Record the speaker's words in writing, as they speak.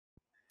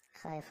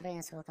Hi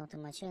friends, welcome to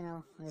my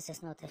channel. This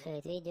is not a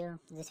hate video,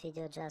 this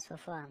video just for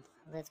fun.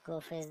 Let's go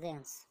face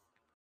dance.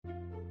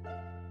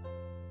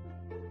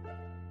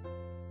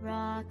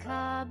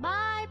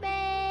 Rock-a-bye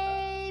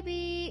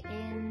baby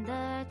in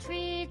the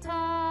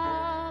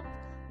treetop.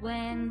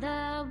 When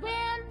the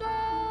wind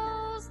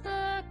blows,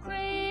 the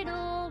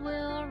cradle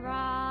will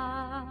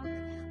rock.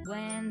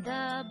 When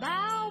the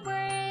bough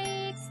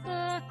breaks,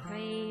 the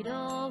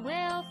cradle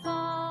will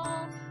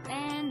fall,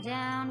 and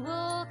down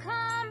will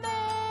come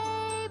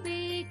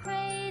baby,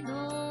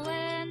 cradle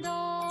and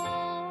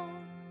all.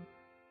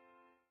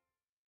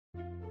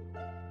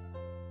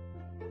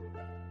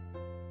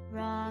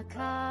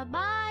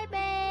 Rock-a-bye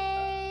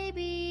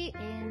baby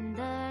in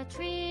the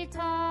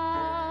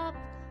treetop.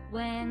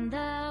 When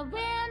the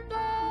wind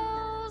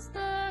blows,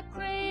 the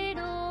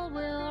cradle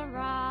will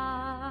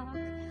rock.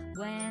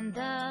 When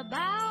the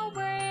bough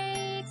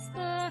breaks,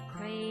 the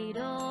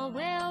cradle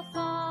will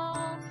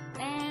fall,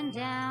 and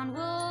down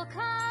will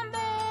come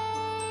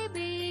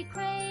baby,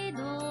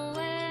 cradle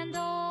and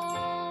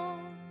all.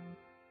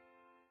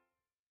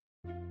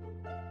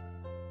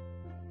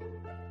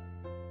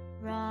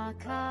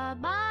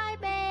 Rock-a-bye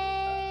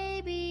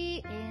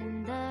baby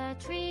in the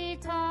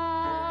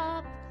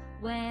treetop.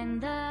 When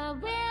the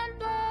wind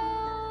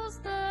blows,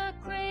 the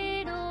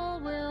cradle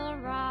will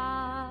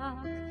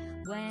rock.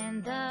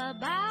 When the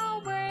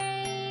bough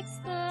breaks,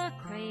 the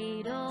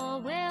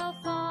cradle will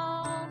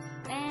fall,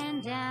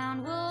 and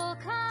down will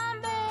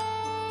come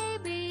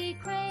baby,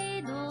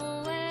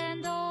 cradle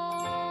and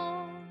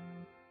all.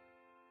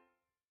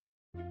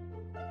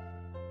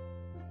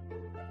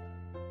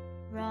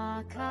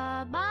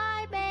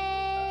 Rock-a-bye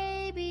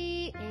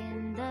baby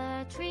in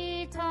the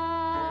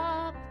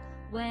treetop.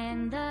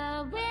 When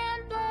the wind